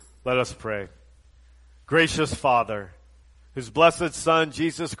Let us pray. Gracious Father, whose blessed Son,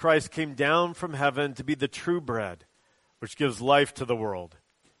 Jesus Christ, came down from heaven to be the true bread, which gives life to the world.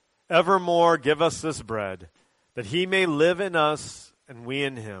 Evermore give us this bread, that he may live in us and we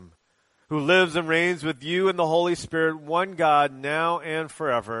in him, who lives and reigns with you in the Holy Spirit, one God, now and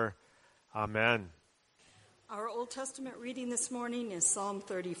forever. Amen. Our Old Testament reading this morning is Psalm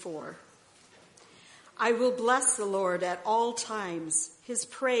 34. I will bless the Lord at all times. His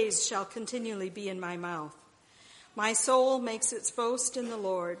praise shall continually be in my mouth. My soul makes its boast in the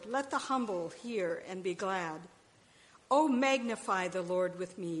Lord. Let the humble hear and be glad. Oh, magnify the Lord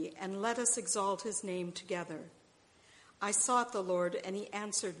with me, and let us exalt his name together. I sought the Lord, and he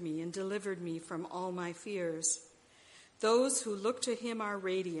answered me and delivered me from all my fears. Those who look to him are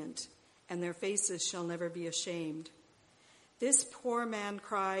radiant, and their faces shall never be ashamed. This poor man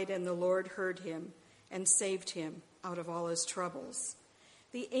cried, and the Lord heard him and saved him out of all his troubles.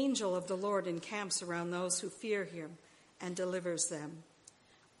 The angel of the Lord encamps around those who fear him and delivers them.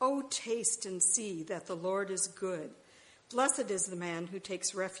 Oh, taste and see that the Lord is good. Blessed is the man who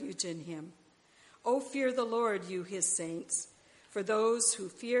takes refuge in him. Oh, fear the Lord, you his saints, for those who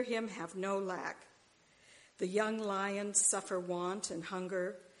fear him have no lack. The young lions suffer want and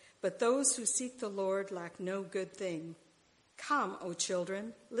hunger, but those who seek the Lord lack no good thing. Come, O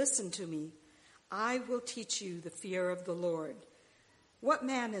children, listen to me. I will teach you the fear of the Lord. What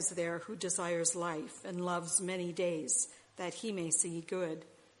man is there who desires life and loves many days, that he may see good?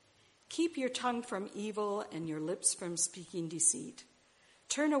 Keep your tongue from evil and your lips from speaking deceit.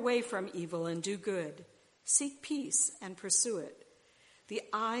 Turn away from evil and do good. Seek peace and pursue it. The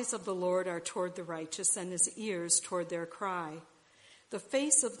eyes of the Lord are toward the righteous, and his ears toward their cry. The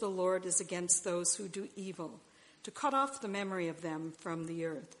face of the Lord is against those who do evil, to cut off the memory of them from the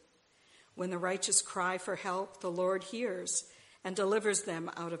earth. When the righteous cry for help, the Lord hears and delivers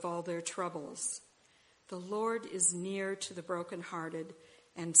them out of all their troubles. The Lord is near to the brokenhearted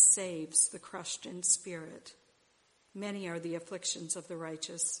and saves the crushed in spirit. Many are the afflictions of the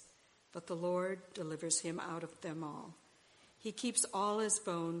righteous, but the Lord delivers him out of them all. He keeps all his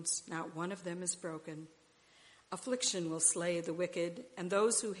bones, not one of them is broken. Affliction will slay the wicked, and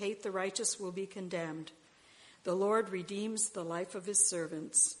those who hate the righteous will be condemned. The Lord redeems the life of his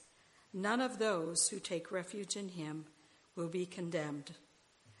servants. None of those who take refuge in him will be condemned.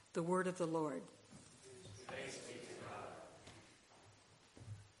 The word of the Lord. Thanks be to God.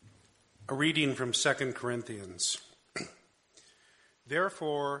 A reading from 2 Corinthians.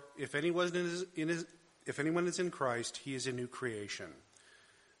 Therefore, if anyone is in Christ, he is a new creation.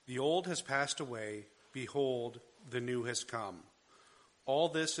 The old has passed away. Behold, the new has come. All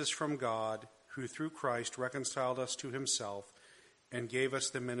this is from God, who through Christ reconciled us to himself and gave us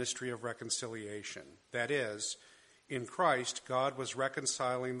the ministry of reconciliation. That is, in Christ, God was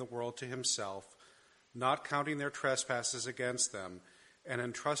reconciling the world to himself, not counting their trespasses against them, and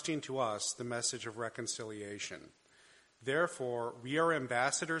entrusting to us the message of reconciliation. Therefore, we are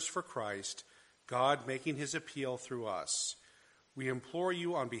ambassadors for Christ, God making his appeal through us. We implore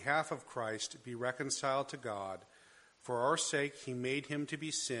you on behalf of Christ, be reconciled to God. For our sake he made him to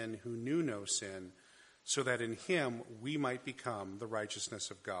be sin who knew no sin, so that in him we might become the righteousness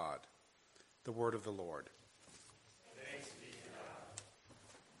of God. The word of the Lord. Thanks be to God.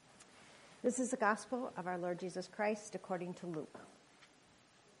 This is the gospel of our Lord Jesus Christ according to Luke.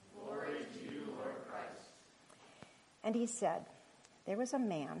 Glory to you, Lord Christ. And he said, there was a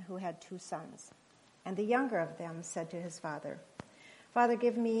man who had 2 sons, and the younger of them said to his father, Father,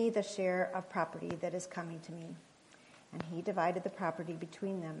 give me the share of property that is coming to me. And he divided the property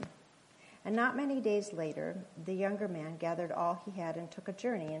between them. And not many days later, the younger man gathered all he had and took a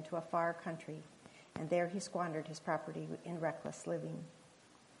journey into a far country, and there he squandered his property in reckless living.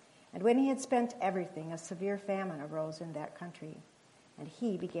 And when he had spent everything, a severe famine arose in that country, and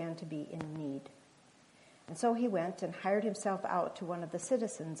he began to be in need. And so he went and hired himself out to one of the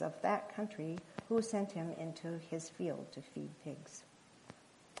citizens of that country, who sent him into his field to feed pigs.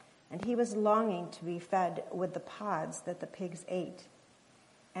 And he was longing to be fed with the pods that the pigs ate,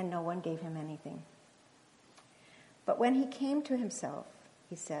 and no one gave him anything. But when he came to himself,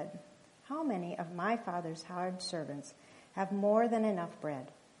 he said, how many of my father's hired servants have more than enough bread,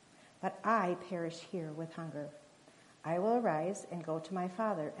 but I perish here with hunger? I will arise and go to my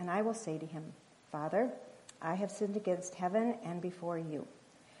father, and I will say to him, Father, I have sinned against heaven and before you.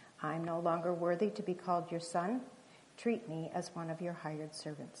 I am no longer worthy to be called your son. Treat me as one of your hired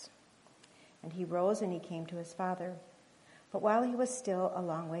servants. And he rose and he came to his father. But while he was still a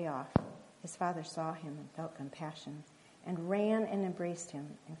long way off, his father saw him and felt compassion, and ran and embraced him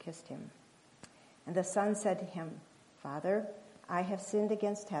and kissed him. And the son said to him, Father, I have sinned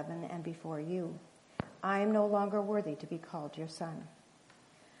against heaven and before you. I am no longer worthy to be called your son."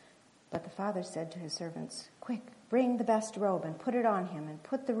 But the father said to his servants, "Quick, bring the best robe and put it on him, and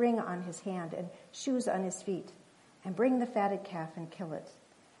put the ring on his hand and shoes on his feet, and bring the fatted calf and kill it,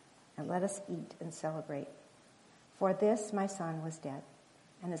 and let us eat and celebrate. For this my son was dead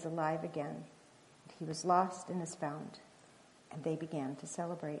and is alive again. He was lost and is found." And they began to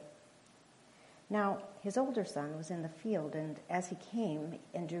celebrate. Now his older son was in the field, and as he came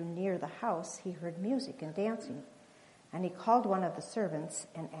and drew near the house, he heard music and dancing. And he called one of the servants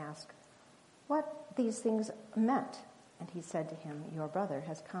and asked what these things meant. And he said to him, "Your brother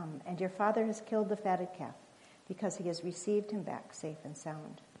has come, and your father has killed the fatted calf, because he has received him back safe and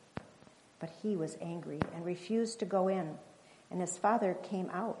sound." But he was angry and refused to go in. And his father came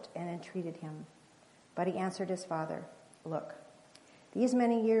out and entreated him. But he answered his father, "Look, these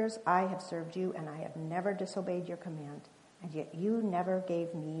many years I have served you, and I have never disobeyed your command. And yet you never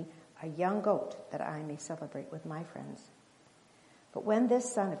gave me a young goat that I may celebrate with my friends. But when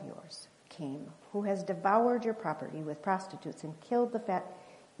this son of yours came, who has devoured your property with prostitutes and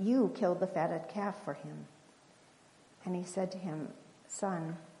you killed the fatted calf for him." And he said to him,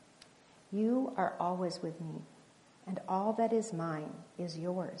 "Son, you are always with me, and all that is mine is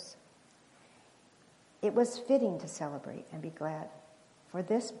yours. It was fitting to celebrate and be glad. For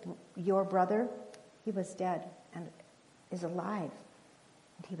this, your brother, he was dead and is alive,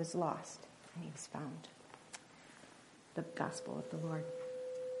 and he was lost and he was found." The Gospel of the Lord.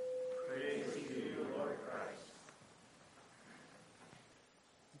 Praise to you, Lord Christ.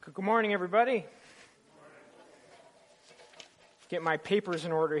 Good morning, everybody. Get my papers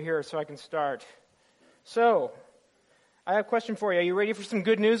in order here so I can start. So, I have a question for you. Are you ready for some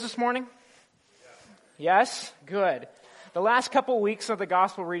good news this morning? Yes? Good. The last couple of weeks of the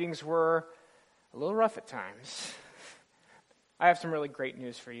gospel readings were a little rough at times. I have some really great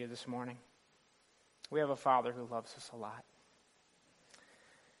news for you this morning. We have a Father who loves us a lot.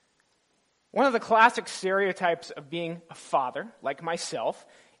 One of the classic stereotypes of being a father, like myself,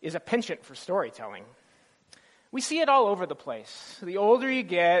 is a penchant for storytelling. We see it all over the place. The older you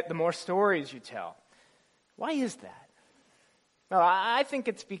get, the more stories you tell. Why is that? Well, I think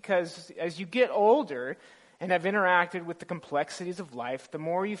it's because as you get older and have interacted with the complexities of life, the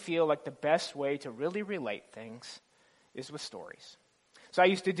more you feel like the best way to really relate things is with stories. So I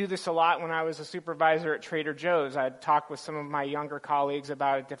used to do this a lot when I was a supervisor at Trader Joe's. I'd talk with some of my younger colleagues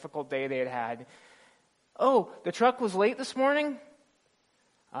about a difficult day they had had. "Oh, the truck was late this morning?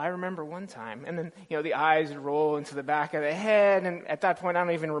 I remember one time." And then, the eyes would roll into the back of the head, and at that point I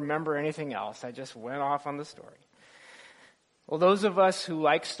don't even remember anything else. I just went off on the story. Well, those of us who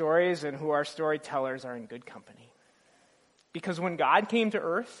like stories and who are storytellers are in good company. Because when God came to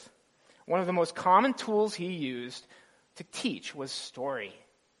earth, one of the most common tools he used to teach was story.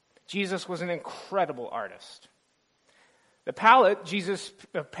 Jesus was an incredible artist. The palette, Jesus'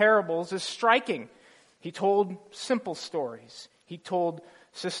 parables, is striking. He told simple stories. He told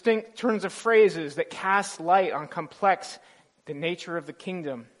succinct turns of phrases that cast light on the nature of the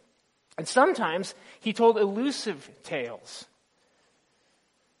kingdom. And sometimes he told elusive tales.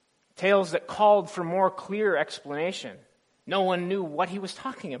 Tales that called for more clear explanation. No one knew what he was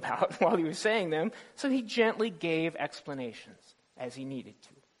talking about while he was saying them, so he gently gave explanations as he needed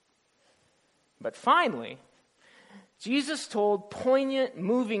to. But finally, Jesus told poignant,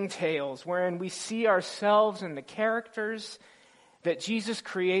 moving tales wherein we see ourselves in the characters that Jesus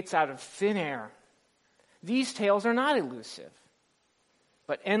creates out of thin air. These tales are not elusive,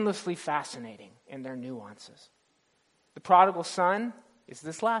 but endlessly fascinating in their nuances. The prodigal son is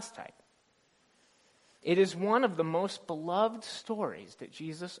this last type. It is one of the most beloved stories that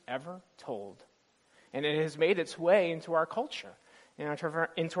Jesus ever told, and it has made its way into our culture,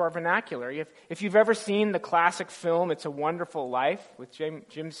 into our vernacular. If you've ever seen the classic film It's a Wonderful Life with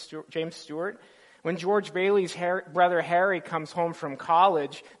James Stewart, when George Bailey's brother Harry comes home from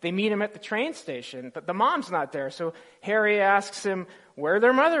college, they meet him at the train station, but the mom's not there. So Harry asks him where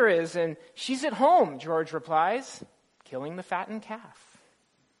their mother is, and "She's at home," George replies, "killing the fattened calf."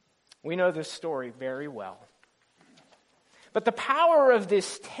 We know this story very well. But the power of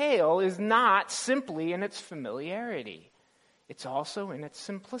this tale is not simply in its familiarity. It's also in its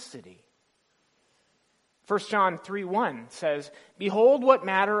simplicity. 1 John 3:1 says, "Behold what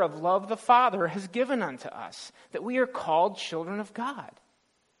manner of love the Father has given unto us, that we are called children of God."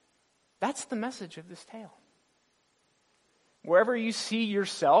 That's the message of this tale. Wherever you see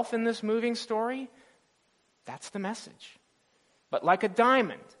yourself in this moving story, that's the message. But like a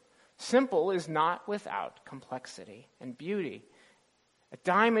diamond, simple is not without complexity and beauty. A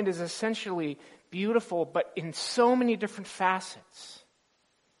diamond is essentially beautiful, but in so many different facets.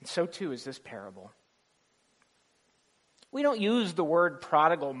 And so too is this parable. We don't use the word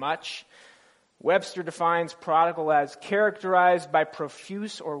prodigal much. Webster defines prodigal as characterized by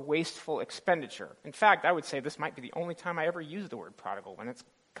profuse or wasteful expenditure. In fact, I would say this might be the only time I ever use the word prodigal, when it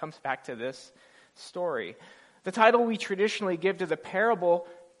comes back to this story. The title we traditionally give to the parable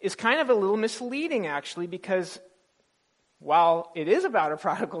is kind of a little misleading, actually, because while it is about a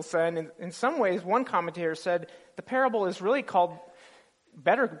prodigal son, in some ways, one commentator said the parable is really called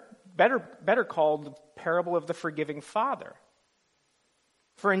better called the parable of the forgiving father.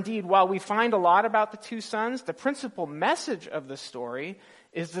 For indeed, while we find a lot about the two sons, the principal message of the story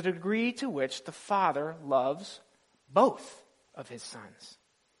is the degree to which the father loves both of his sons.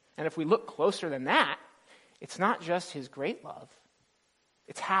 And if we look closer than that, it's not just his great love,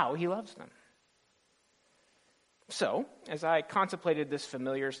 it's how he loves them. So, as I contemplated this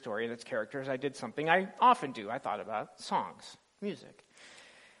familiar story and its characters, I did something I often do. I thought about songs, music.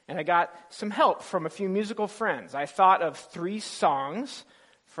 And I got some help from a few musical friends. I thought of 3 songs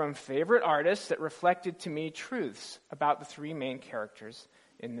from favorite artists that reflected to me truths about the 3 main characters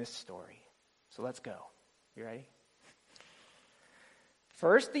in this story. So let's go. You ready?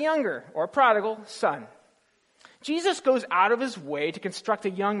 First, the younger, or prodigal, son. Jesus goes out of his way to construct a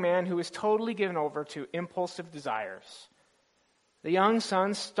young man who is totally given over to impulsive desires. The young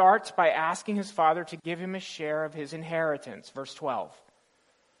son starts by asking his father to give him a share of his inheritance, verse 12.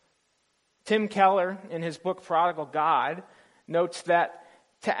 Tim Keller, in his book Prodigal God, notes that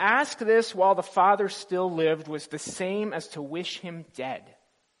to ask this while the father still lived was the same as to wish him dead.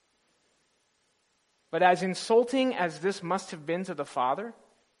 But as insulting as this must have been to the father,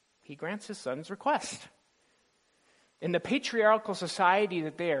 he grants his son's request. In the patriarchal society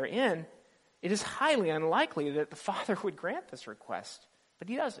that they are in, it is highly unlikely that the father would grant this request, but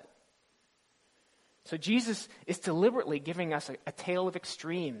he does it. So Jesus is deliberately giving us a tale of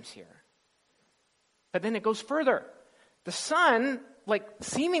extremes here. But then it goes further. The son,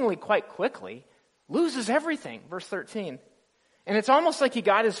 seemingly quite quickly, loses everything, verse 13. And it's almost like he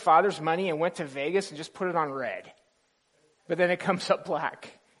got his father's money and went to Vegas and just put it on red. But then it comes up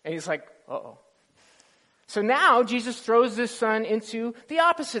black. And he's like, uh-oh. So now Jesus throws this son into the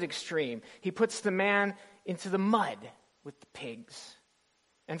opposite extreme. He puts the man into the mud with the pigs.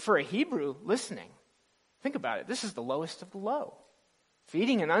 And for a Hebrew listening, think about it. This is the lowest of the low.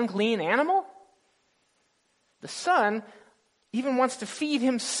 Feeding an unclean animal? The son even wants to feed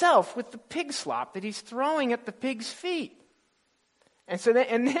himself with the pig slop that he's throwing at the pig's feet. And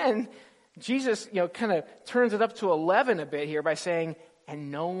then Jesus, kind of turns it up to 11 a bit here by saying,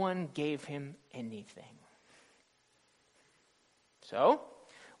 and no one gave him anything. So,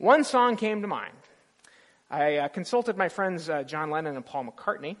 one song came to mind. I consulted my friends John Lennon and Paul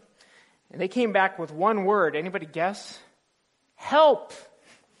McCartney, and they came back with one word. Anybody guess? Help!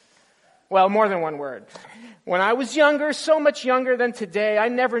 Well, more than one word. When I was younger, so much younger than today, I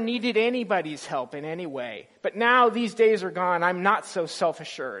never needed anybody's help in any way. But now these days are gone, I'm not so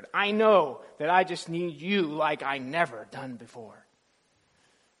self-assured. I know that I just need you like I never done before.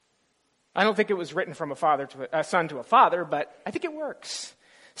 I don't think it was written from a son to a father, but I think it works.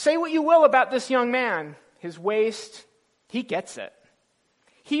 Say what you will about this young man, his waist, he gets it.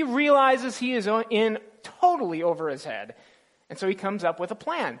 He realizes he is in totally over his head, and so he comes up with a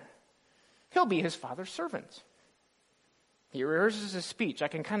plan. He'll be his father's servant. He rehearses his speech. I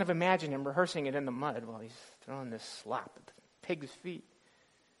can kind of imagine him rehearsing it in the mud while he's throwing this slop at the pig's feet.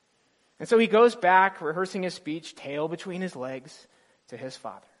 And so he goes back, rehearsing his speech, tail between his legs, to his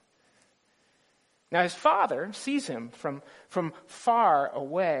father. Now his father sees him from far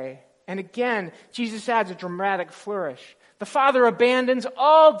away. And again, Jesus adds a dramatic flourish. The father abandons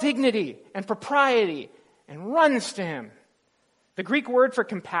all dignity and propriety and runs to him. The Greek word for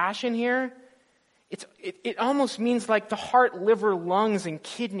compassion here, it almost means like the heart, liver, lungs, and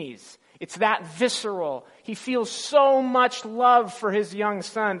kidneys. It's that visceral. He feels so much love for his young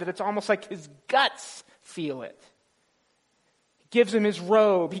son that it's almost like his guts feel it. He gives him his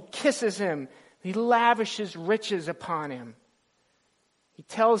robe. He kisses him. He lavishes riches upon him. He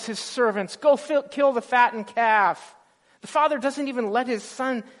tells his servants, go kill the fattened calf. The father doesn't even let his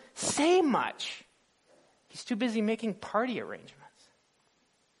son say much. He's too busy making party arrangements.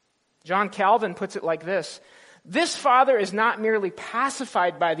 John Calvin puts it like this. This father is not merely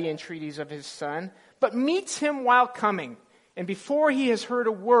pacified by the entreaties of his son, but meets him while coming, and before he has heard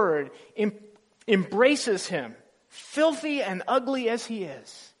a word, embraces him, filthy and ugly as he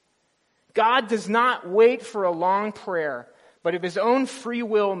is. God does not wait for a long prayer, but of his own free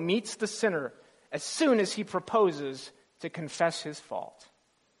will meets the sinner as soon as he proposes to confess his fault.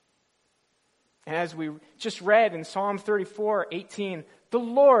 And as we just read in Psalm 34:18, the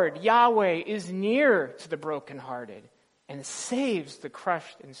Lord, Yahweh, is near to the brokenhearted and saves the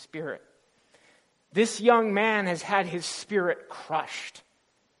crushed in spirit. This young man has had his spirit crushed,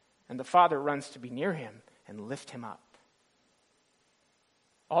 and the Father runs to be near him and lift him up.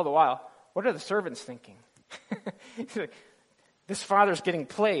 All the while, what are the servants thinking? This father's getting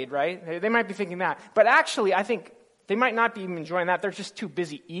played, right? They might be thinking that. But actually, I think they might not be even enjoying that. They're just too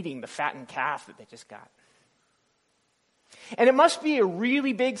busy eating the fattened calf that they just got. And it must be a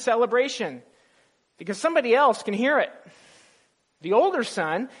really big celebration because somebody else can hear it. The older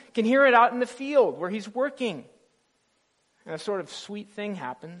son can hear it out in the field where he's working. And a sort of sweet thing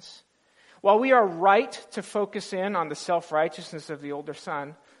happens. While we are right to focus in on the self-righteousness of the older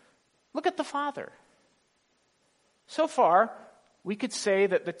son, look at the father. So far, we could say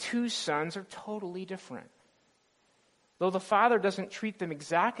that the two sons are totally different. Though the father doesn't treat them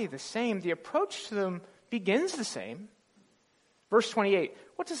exactly the same, the approach to them begins the same. Verse 28,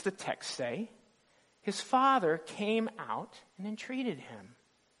 what does the text say? His father came out and entreated him.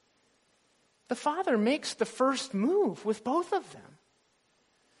 The father makes the first move with both of them.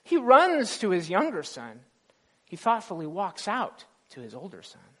 He runs to his younger son. He thoughtfully walks out to his older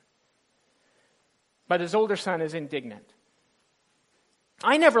son. But his older son is indignant.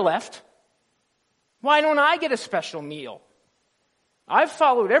 I never left. Why don't I get a special meal? I've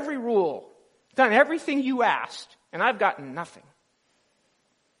followed every rule, done everything you asked, and I've gotten nothing.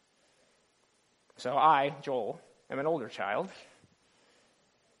 So I, Joel, am an older child,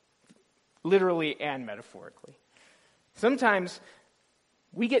 literally and metaphorically. Sometimes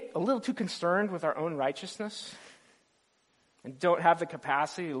we get a little too concerned with our own righteousness and don't have the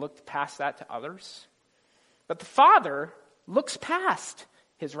capacity to look past that to others. But the Father looks past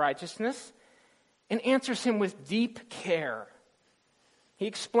his righteousness and answers him with deep care. He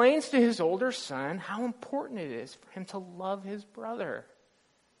explains to his older son how important it is for him to love his brother.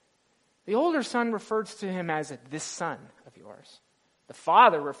 The older son refers to him as this son of yours. The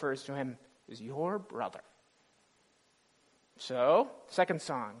father refers to him as your brother. So, second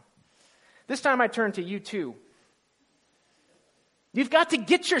song. This time I turn to you too. You've got to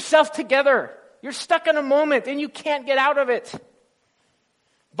get yourself together. You're stuck in a moment and you can't get out of it.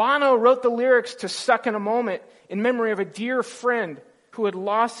 Bono wrote the lyrics to Stuck in a Moment in memory of a dear friend who had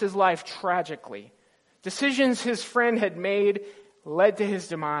lost his life tragically. Decisions his friend had made led to his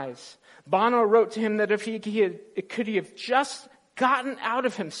demise. Bono wrote to him that if he could have just gotten out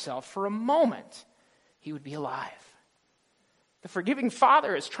of himself for a moment, he would be alive. The forgiving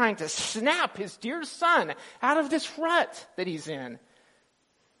father is trying to snap his dear son out of this rut that he's in.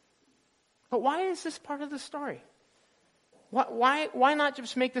 But why is this part of the story? Why not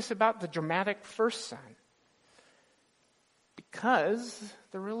just make this about the dramatic first son? Because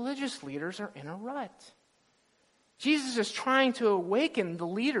the religious leaders are in a rut. Jesus is trying to awaken the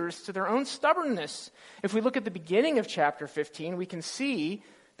leaders to their own stubbornness. If we look at the beginning of chapter 15, we can see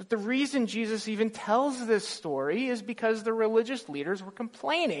that the reason Jesus even tells this story is because the religious leaders were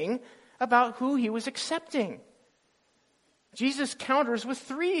complaining about who he was accepting. Jesus counters with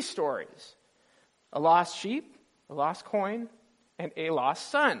 3 stories: a lost sheep, a lost coin, and a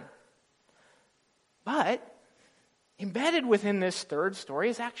lost son. But embedded within this third story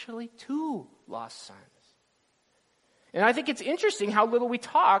is actually 2 lost sons. And I think it's interesting how little we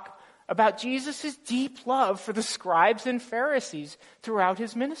talk about Jesus' deep love for the scribes and Pharisees throughout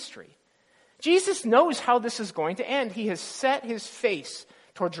his ministry. Jesus knows how this is going to end. He has set his face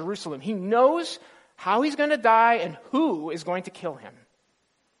toward Jerusalem. He knows how he's going to die and who is going to kill him.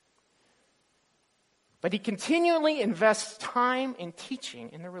 But he continually invests time in teaching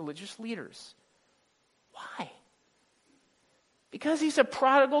in the religious leaders. Why? Because he's a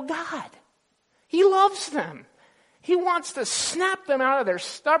prodigal God. He loves them. He wants to snap them out of their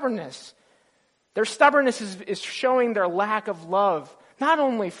stubbornness. Their stubbornness is showing their lack of love, not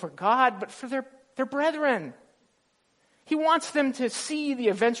only for God, but for their brethren. He wants them to see the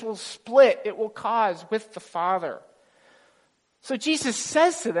eventual split it will cause with the Father. So Jesus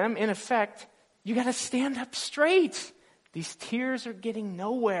says to them, in effect, you got to stand up straight. These tears are getting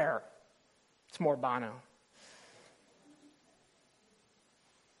nowhere. It's more Bono.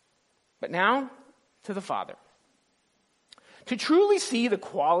 But now to the Father. To truly see the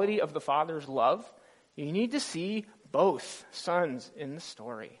quality of the Father's love, you need to see both sons in the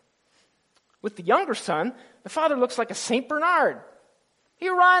story. With the younger son, the father looks like a St. Bernard. He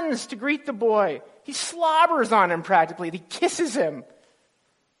runs to greet the boy. He slobbers on him practically. He kisses him.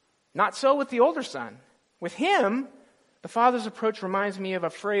 Not so with the older son. With him, the father's approach reminds me of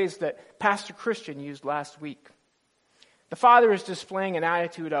a phrase that Pastor Christian used last week. The father is displaying an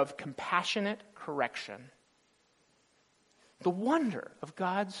attitude of compassionate correction. The wonder of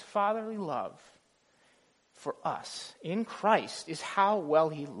God's fatherly love for us in Christ is how well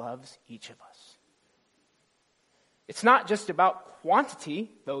he loves each of us. It's not just about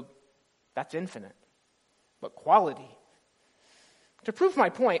quantity, though that's infinite, but quality. To prove my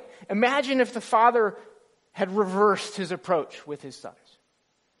point, imagine if the father had reversed his approach with his sons.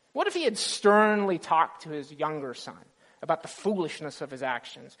 What if he had sternly talked to his younger son about the foolishness of his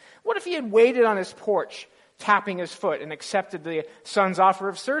actions? What if he had waited on his porch, tapping his foot, and accepted the son's offer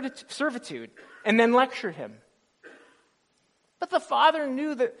of servitude, and then lectured him? But the father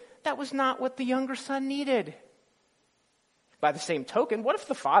knew that that was not what the younger son needed. By the same token, what if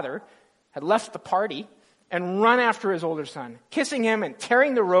the father had left the party and run after his older son, kissing him and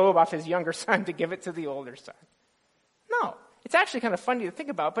tearing the robe off his younger son to give it to the older son? No, it's actually kind of funny to think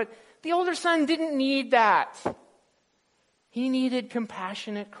about, but the older son didn't need that. He needed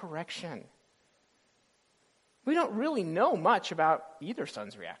compassionate correction. We don't really know much about either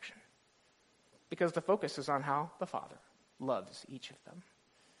son's reaction because the focus is on how the father loves each of them.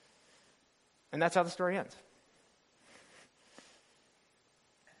 And that's how the story ends.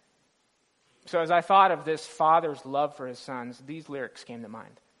 So as I thought of this father's love for his sons, these lyrics came to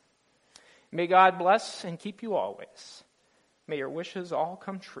mind. May God bless and keep you always. May your wishes all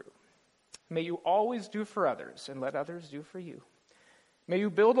come true. May you always do for others and let others do for you. May you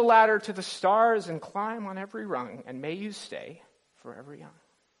build a ladder to the stars and climb on every rung, and may you stay forever young.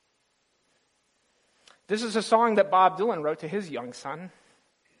 This is a song that Bob Dylan wrote to his young son.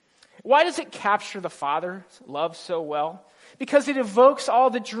 Why does it capture the father's love so well? Because it evokes all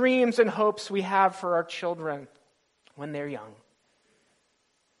the dreams and hopes we have for our children when they're young.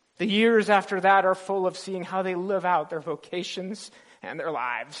 The years after that are full of seeing how they live out their vocations and their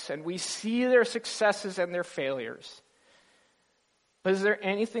lives, and we see their successes and their failures. But is there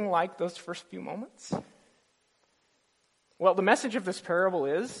anything like those first few moments? Well, the message of this parable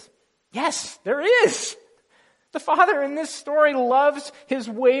is, yes, there is. The father in this story loves his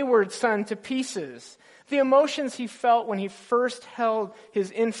wayward son to pieces. The emotions he felt when he first held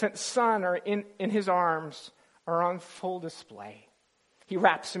his infant son or in his arms are on full display. He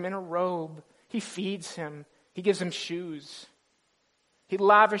wraps him in a robe. He feeds him. He gives him shoes. He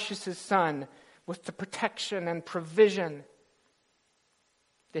lavishes his son with the protection and provision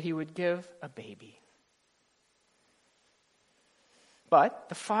that he would give a baby. But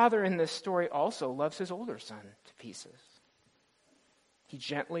the father in this story also loves his older son to pieces. He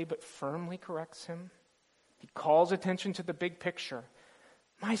gently but firmly corrects him. He calls attention to the big picture.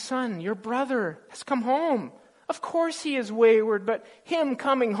 My son, your brother has come home. Of course he is wayward, but him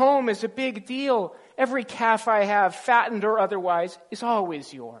coming home is a big deal. Every calf I have, fattened or otherwise, is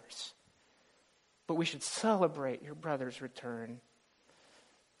always yours. But we should celebrate your brother's return.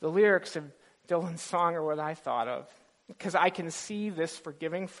 The lyrics of Dylan's song are what I thought of, because I can see this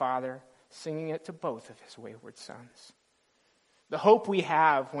forgiving father singing it to both of his wayward sons. The hope we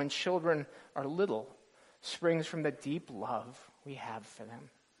have when children are little springs from the deep love we have for them.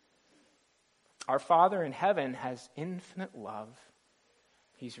 Our Father in heaven has infinite love.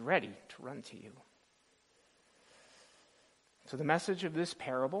 He's ready to run to you. So the message of this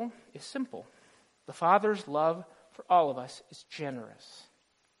parable is simple. The Father's love for all of us is generous,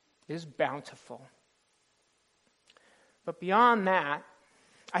 is bountiful. But beyond that,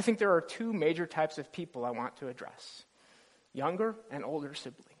 I think there are two major types of people I want to address: younger and older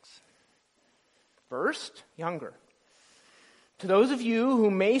siblings. First, younger. To those of you who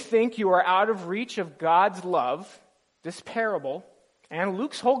may think you are out of reach of God's love, this parable and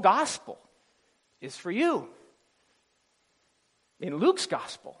Luke's whole gospel is for you. In Luke's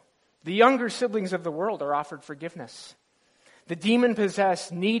gospel, the younger siblings of the world are offered forgiveness. The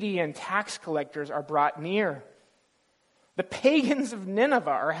demon-possessed, needy, and tax collectors are brought near. The pagans of Nineveh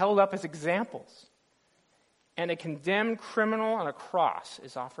are held up as examples. And a condemned criminal on a cross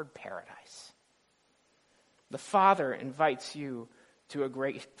is offered paradise. The Father invites you to a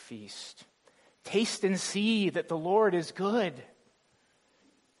great feast. Taste and see that the Lord is good.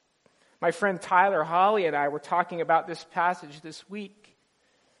 My friend Tyler Holly and I were talking about this passage this week.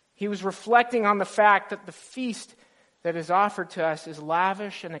 He was reflecting on the fact that the feast that is offered to us is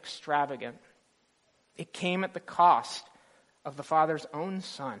lavish and extravagant. It came at the cost of the Father's own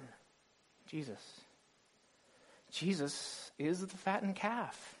Son, Jesus. Jesus is the fattened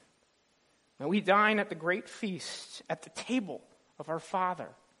calf. And we dine at the great feast at the table of our Father,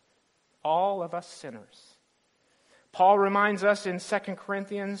 all of us sinners. Paul reminds us in 2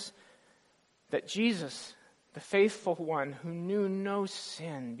 Corinthians that Jesus, the faithful one who knew no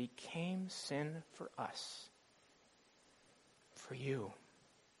sin, became sin for us, for you.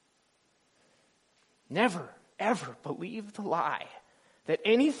 Never, ever believe the lie that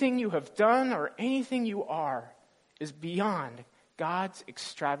anything you have done or anything you are is beyond God's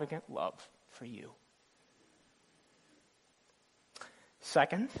extravagant love for you.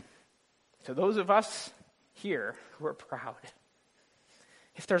 Second, to those of us here who are proud,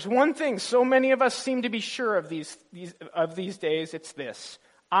 if there's one thing so many of us seem to be sure of these days, it's this: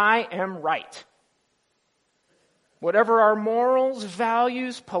 I am right. Whatever our morals,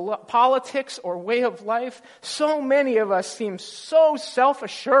 values, politics, or way of life, so many of us seem so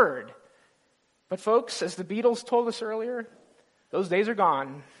self-assured. But folks, as the Beatles told us earlier, those days are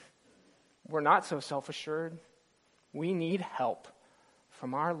gone. We're not so self-assured. We need help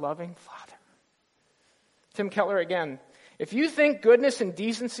from our loving Father. Tim Keller again. If you think goodness and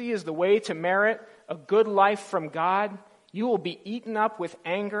decency is the way to merit a good life from God, you will be eaten up with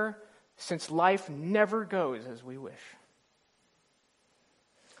anger, since life never goes as we wish.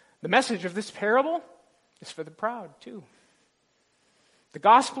 The message of this parable is for the proud, too. The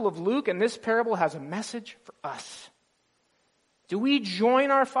Gospel of Luke and this parable has a message for us. Do we join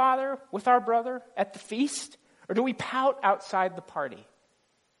our father with our brother at the feast, or do we pout outside the party?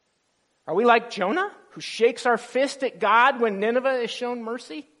 Are we like Jonah, who shakes our fist at God when Nineveh is shown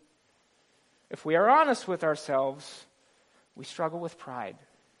mercy? If we are honest with ourselves, we struggle with pride.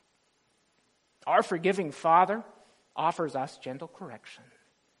 Our forgiving Father offers us gentle correction,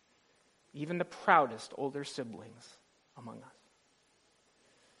 even the proudest older siblings among us.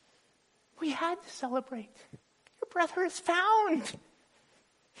 We had to celebrate. Your brother is found.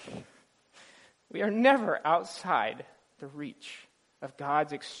 We are never outside the reach of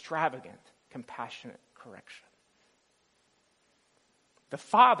God's extravagant, compassionate correction. The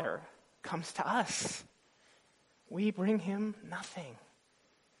Father comes to us. We bring him nothing.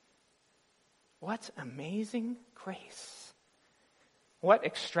 What amazing grace. What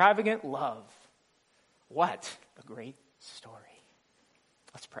extravagant love. What a great story.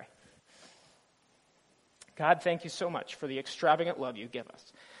 Let's pray. God, thank you so much for the extravagant love you give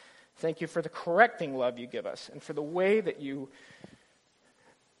us. Thank you for the correcting love you give us, and for the way that you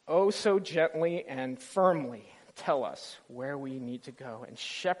so gently and firmly tell us where we need to go and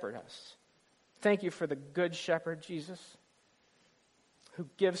shepherd us. Thank you for the good shepherd, Jesus, who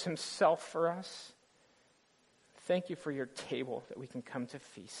gives himself for us. Thank you for your table that we can come to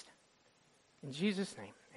feast. In Jesus' name.